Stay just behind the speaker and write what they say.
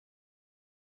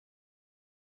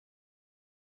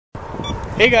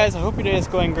Hey guys, I hope your day is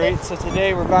going great. So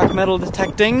today we're back metal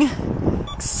detecting.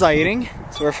 Exciting.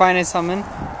 So we're finding something.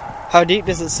 How deep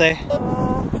does it say?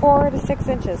 4 to 6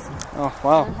 inches. Oh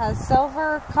wow. And it has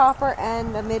silver, copper,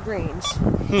 and a mid-range.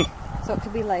 So it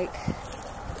could be like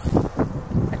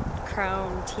a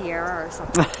crown tiara or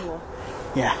something cool.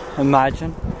 Yeah,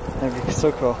 imagine. That'd be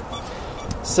so cool.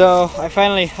 So I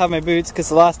finally have my boots because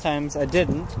the last times I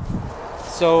didn't.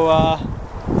 So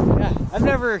yeah,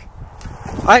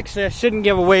 I shouldn't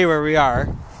give away where we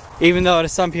are, even though to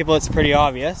some people it's pretty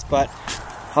obvious, but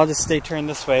I'll just stay turned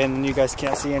this way and then you guys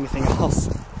can't see anything else.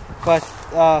 But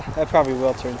I probably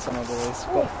will turn some other ways.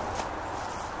 But,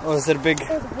 oh, is it a big...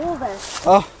 There's a hole there.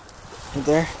 Oh, right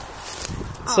there.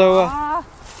 So,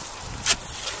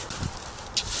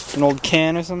 an old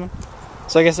can or something.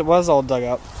 So I guess it was all dug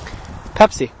up.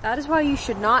 Pepsi. That is why you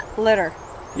should not litter.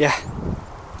 Yeah.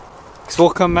 Because we'll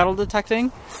come metal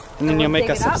detecting, and then you'll make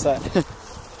us upset.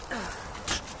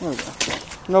 There we go.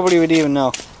 Nobody would even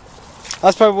know.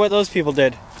 That's probably what those people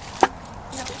did. Yeah,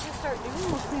 we should start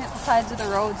doing, we'll clean up the sides of the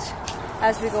roads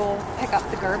as we go pick up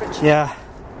the garbage. Yeah.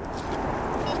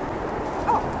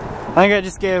 Oh. I think I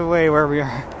just gave away where we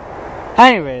are.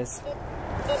 Anyways.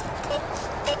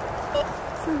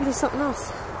 Maybe there's something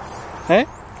else. Hey?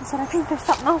 I said I think there's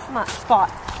something else in that spot.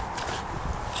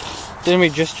 Didn't we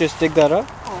just dig that up?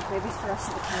 Oh, maybe it's the rest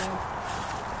of the can.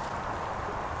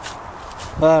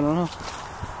 I don't know.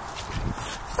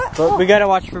 But we gotta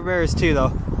watch for bears too, though.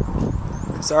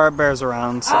 Because there are bears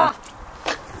around, so.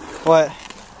 What?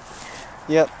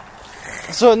 Yep.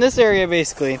 So in this area,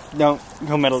 basically, don't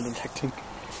go metal detecting.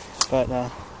 But,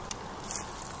 I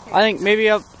think maybe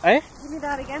up, eh? Give me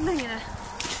that again, then,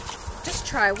 just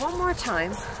try one more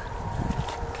time.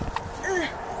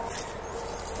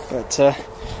 But,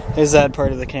 there's that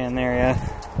part of the can there, yeah.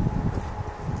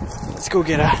 Let's go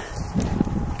get a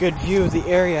good view of the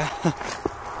area.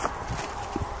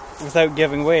 Without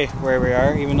giving away where we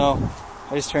are, even though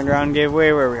I just turned around and gave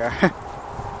away where we are.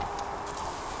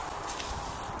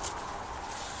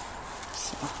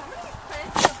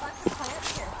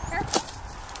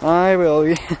 I will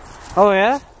be. Oh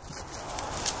yeah?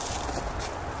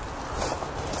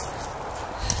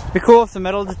 Be cool if the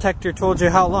metal detector told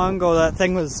you how long ago that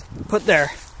thing was put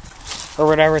there. Or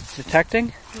whatever it's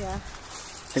detecting. Yeah.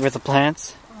 Like with the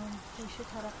plants. We should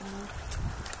head up and move.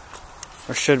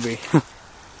 Or should we?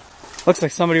 Looks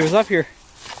like somebody was up here.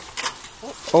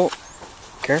 Oh,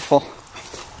 careful.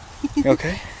 You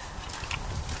okay?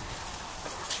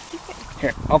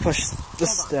 Here, I'll push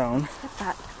this down. Get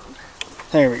that.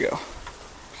 There we go.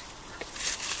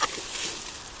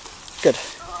 Good.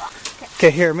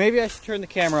 Okay, here, maybe I should turn the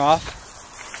camera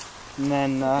off. And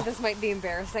then, this might be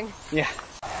embarrassing. Yeah.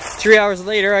 3 hours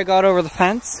later, I got over the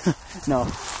fence. No.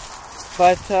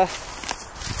 But,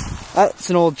 that's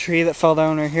an old tree that fell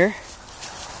down right here.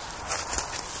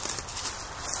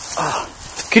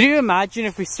 Could you imagine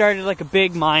if we started like a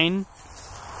big mine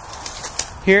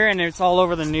here and it's all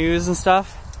over the news and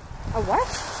stuff? A what?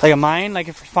 Like a mine? Like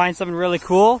if we find something really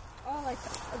cool? Oh, like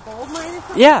a gold mine or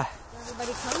something? Yeah. Where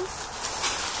everybody comes?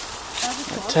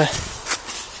 But,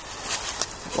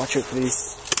 watch out for these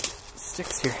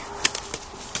sticks here.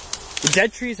 The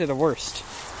dead trees are the worst.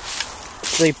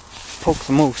 They poke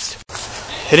the most.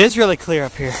 It is really clear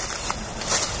up here.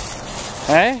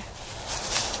 Hey?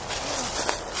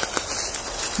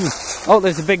 Oh,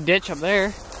 there's a big ditch up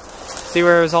there. See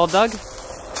where it was all dug? Oh yeah,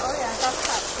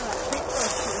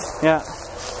 that's that. Yeah.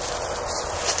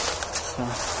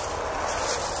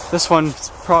 So, this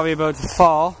one's probably about to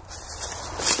fall.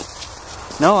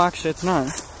 No, actually it's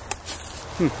not.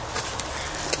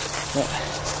 But,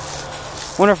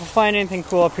 wonder if we'll find anything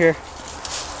cool up here.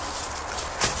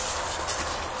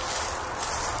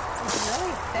 It's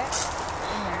really thick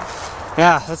in there.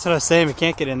 Yeah, that's what I was saying. We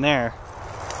can't get in there.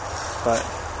 But.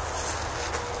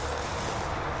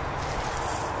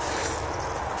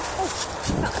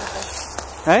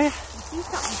 Hey? I see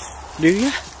something. Do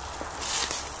you?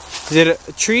 Is it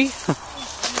a tree?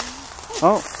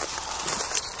 Oh.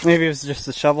 Maybe it was just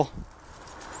a shovel.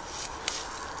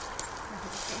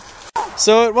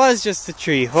 So it was just a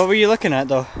tree. What were you looking at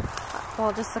though? Well,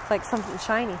 it just looked like something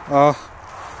shiny. Oh.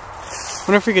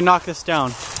 Wonder if we can knock this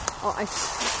down. Oh,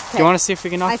 Do you want to see if we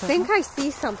can knock that down? I think I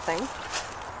see something.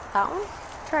 That one?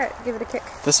 Try it. Give it a kick.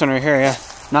 This one right here, yeah.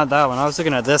 Not that one. I was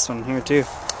looking at this one here too.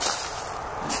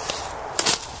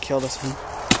 Kill this one.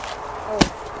 Oh,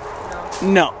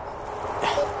 no. No.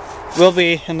 Will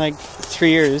be in like 3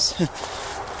 years. Oh,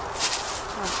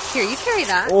 here, you carry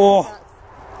that. Oh.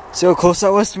 See how close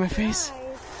that was to my face?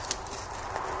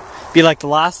 Be like the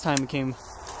last time we came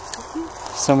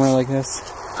somewhere like this.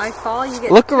 I fall, you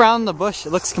get... Look around the bush.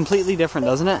 It looks completely different,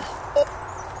 doesn't it?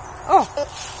 Oh,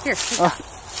 here. Oh,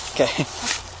 okay.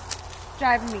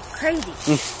 Driving me crazy.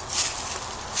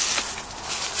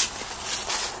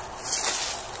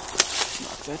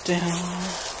 Knock that down.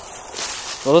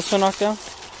 Will this one knock down?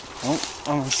 Oh,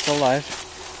 one's still alive.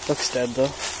 Looks dead though.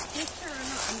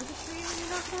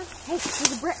 Hey,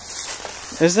 there's a brick.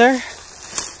 Is there?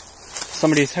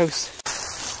 Somebody's house.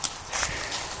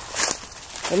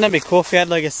 Wouldn't that be cool if we had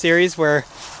like a series where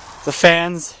the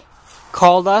fans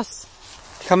called us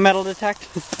to come metal detect?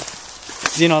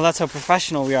 You know, that's how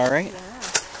professional we are, right? Yeah.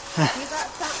 You got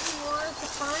something you wanted to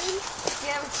find?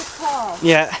 Give us a call.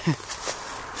 Yeah.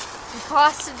 It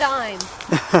costs a dime.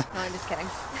 No, I'm just kidding.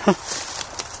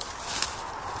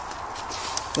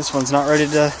 This one's not ready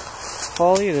to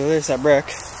fall either. There's that brick.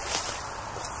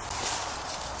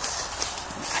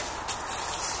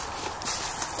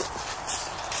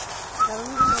 I don't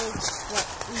even know what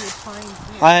you would find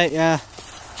here. Yeah.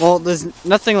 Well, there's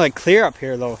nothing like clear up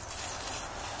here though.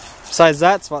 Besides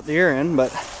that spot that you're in,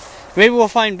 but maybe we'll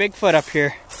find Bigfoot up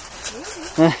here.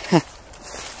 Maybe.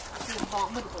 An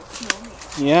abominable snowman.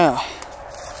 Yeah.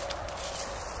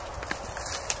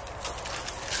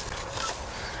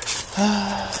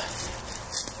 Yeah,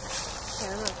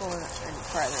 I'm not going any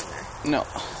farther in there. No.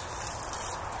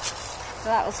 So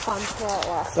that was fun to go out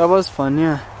last. That was fun,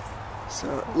 yeah. So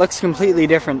it looks completely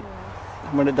different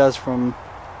than what it does from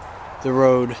the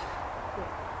road.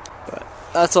 But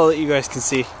that's all that you guys can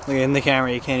see. Look, in the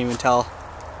camera you can't even tell.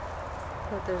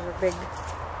 But there's a big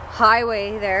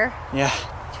highway there. Yeah.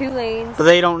 2 lanes. But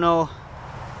they don't know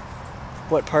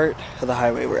what part of the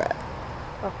highway we're at.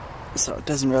 Oh. So it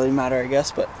doesn't really matter, I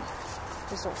guess, but...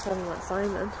 Just don't show them that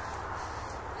sign then.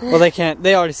 Well, they can't.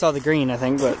 They already saw the green, I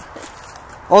think, but...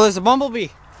 Oh, there's a bumblebee!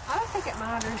 I don't think it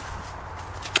matters.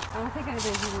 I don't think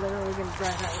anybody's literally going to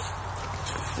drive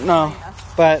out. No,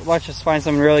 but watch us find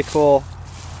something really cool.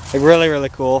 Like, really, really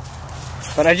cool.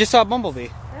 But I just saw a bumblebee.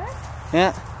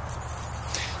 Yeah.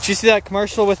 Did you see that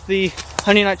commercial with the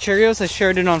Honey Nut Cheerios? I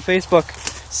shared it on Facebook.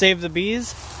 Save the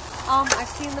bees. I've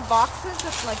seen the boxes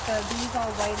with like the bees all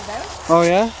whited out. Oh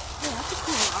yeah? Yeah, that's a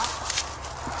cool box.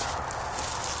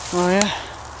 Oh yeah.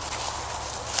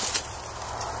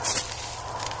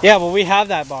 Yeah, well we have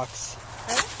that box.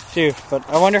 Really? Too. But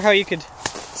I wonder how you could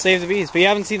save the bees. But you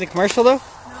haven't seen the commercial though? No.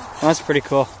 Oh, that's pretty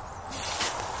cool.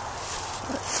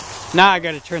 Now I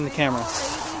gotta turn the camera. A lady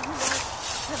who went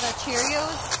to the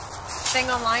Cheerios thing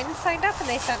online and signed up, and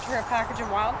they sent her a package of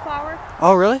wildflower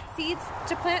Oh really? seeds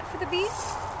to plant for the bees.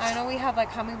 I know we have like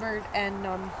hummingbird and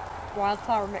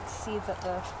wildflower mixed seeds at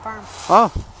the farm.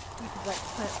 Oh. You could like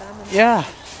plant them. And Yeah.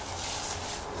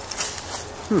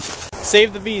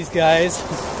 Save the bees, guys.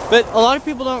 But a lot of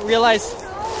people don't realize... If you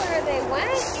know where they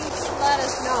went, you should let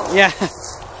us know. Yeah.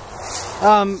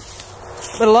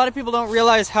 But a lot of people don't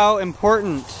realize how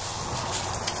important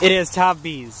it is to have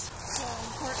bees. So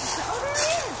important to... Oh, there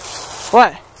it is!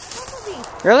 What?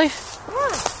 Bumblebee. Really?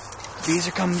 Yeah. Bees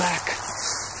are coming back.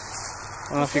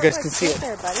 I don't know if you guys can see it.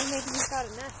 There, buddy. Maybe he's got a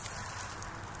nest.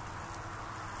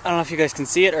 I don't know if you guys can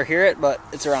see it or hear it, but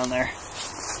it's around there.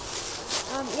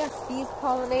 Yes, bees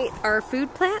pollinate our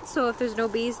food plants, so if there's no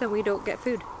bees, then we don't get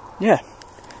food. Yeah.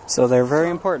 So they're very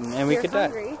important, and we If could you're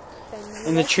die. hungry, then you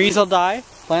And the like trees will die,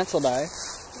 plants will die. Yep.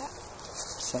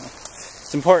 So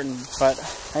it's important, but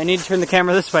I need to turn the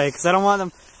camera this way because I don't want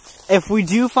them. If we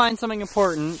do find something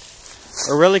important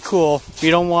or really cool, we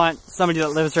don't want somebody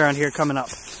that lives around here coming up.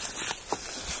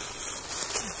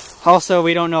 Also,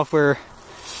 we don't know if we're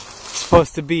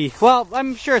supposed to be. Well,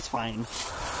 I'm sure it's fine.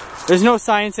 There's no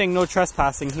sign saying no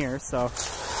trespassing here, so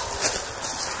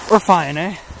we're fine,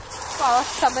 eh? Well, if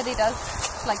somebody does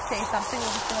like say something,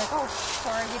 we'll just be like, oh,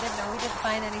 sorry, we didn't know, we didn't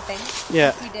find anything. Yeah.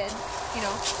 If we did, you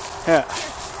know. Yeah.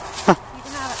 Here, you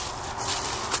can have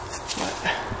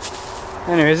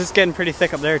it. Anyways, it's getting pretty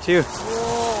thick up there too.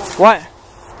 Whoa. What?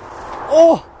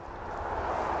 Oh!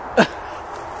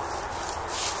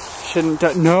 Shouldn't.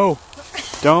 No!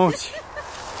 Don't! You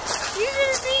should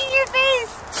have seen your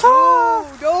face! Oh,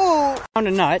 no! Found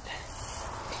a nut.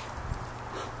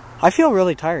 I feel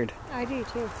really tired. I do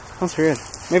too. That's weird.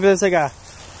 Maybe there's like a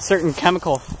certain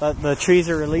chemical that the trees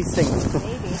are releasing.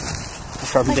 Maybe.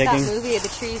 From Like digging. that movie of the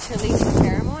trees releasing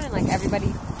pheromone and like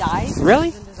everybody dies. Really?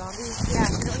 Into zombies. Yeah, I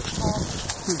forget what it's called.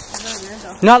 It's really weird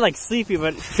though. Not like sleepy,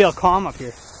 but feel calm up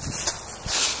here.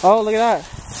 Oh, look at that.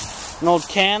 An old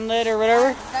can lid or whatever.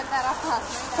 I dug that up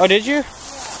last night. Oh, did you? Yeah.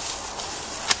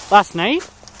 Last night?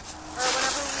 Or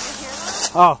whenever we were here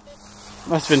last. Oh.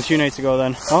 Must have been 2 nights ago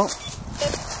then. Oh.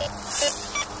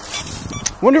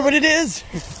 Wonder what it is.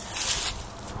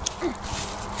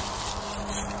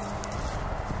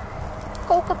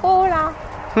 Coca-Cola.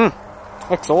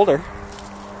 Looks older.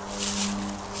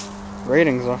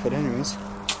 Ratings off it anyways.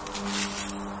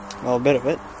 Well, a bit of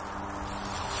it.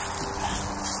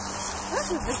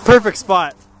 Perfect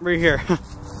spot. Right here. Yeah.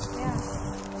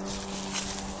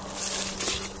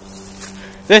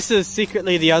 This is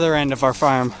secretly the other end of our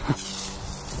farm.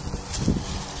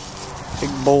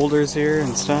 Big boulders here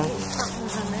and stuff.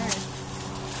 Something's in there.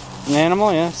 An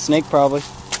animal, yeah. Snake probably.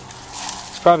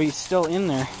 It's probably still in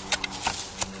there.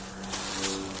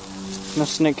 No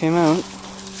snake came out.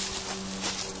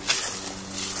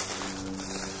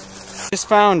 Just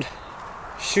found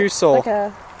shoe sole.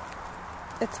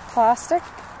 It's plastic,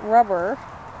 rubber,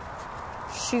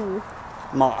 shoe,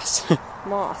 Moss.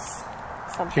 moss,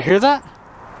 something. Did you hear that?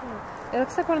 It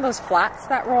looks like one of those flats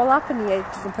that roll up and you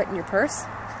can put in your purse.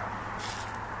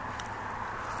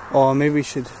 Oh, maybe we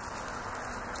should.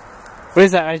 What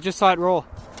is that? I just saw it roll.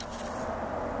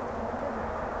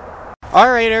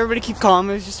 Alright, everybody keep calm.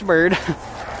 It was just a bird.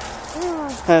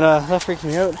 And that freaked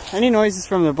me out. Any noises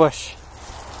from the bush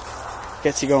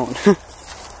gets you going.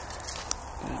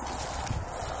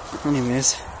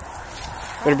 Anyways,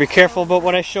 better be careful about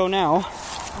what I show now. Yeah.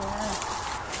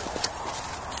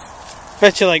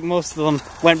 Bet you like most of them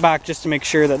went back just to make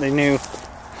sure that they knew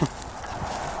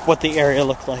what the area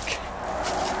looked like.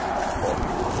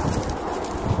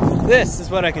 This is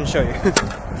what I can show you.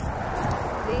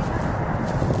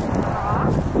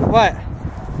 What?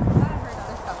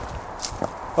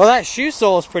 Well, that shoe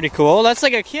sole is pretty cool. That's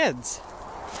like a kid's.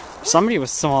 Somebody with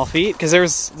small feet, because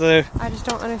there's the... I just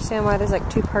don't understand why there's like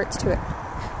two parts to it.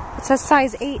 It says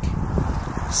size 8.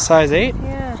 Size 8?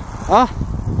 Yeah.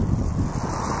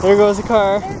 Ah. There goes the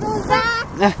car. There goes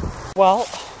that. Well,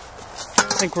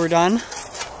 I think we're done.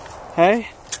 Hey?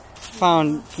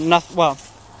 Found nothing. Well,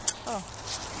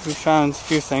 we found a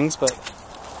few things, but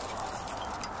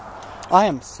I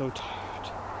am so tired.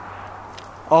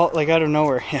 Oh, like out of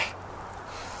nowhere, yeah.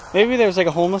 Maybe there's like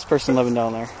a homeless person living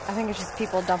down there. I think it's just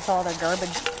people dumped all their garbage.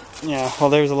 Yeah, well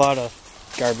there's a lot of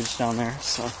garbage down there,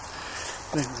 so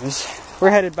anyways, we're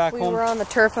headed back home. We were on the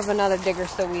turf of another digger,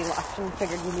 so we left and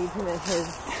figured we'd leave him at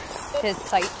his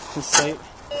site. His site?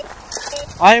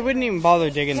 I wouldn't even bother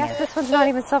digging Yes, there. this one's not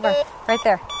even silver. Right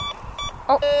there.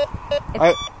 Oh,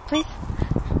 please?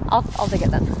 I'll dig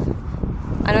it then.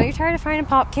 I know you're tired of finding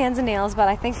pop cans and nails, but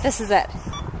I think this is it.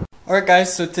 Alright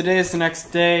guys, so today is the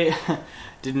next day.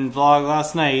 Didn't vlog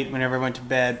last night whenever I went to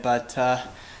bed, but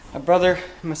my brother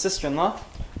and my sister-in-law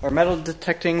are metal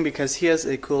detecting because he has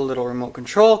a cool little remote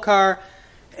control car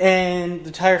and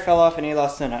the tire fell off and he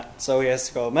lost the nut. So he has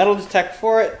to go metal detect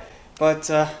for it, but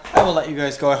I will let you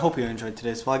guys go. I hope you enjoyed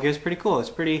today's vlog. It was pretty cool. It's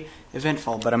pretty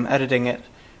eventful, but I'm editing it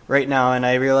right now and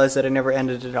I realized that I never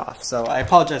ended it off, so I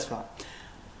apologize for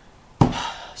that.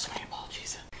 So many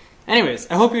apologies. Anyways,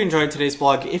 I hope you enjoyed today's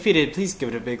vlog. If you did, please give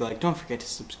it a big like. Don't forget to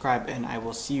subscribe, and I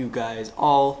will see you guys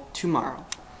all tomorrow.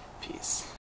 Peace.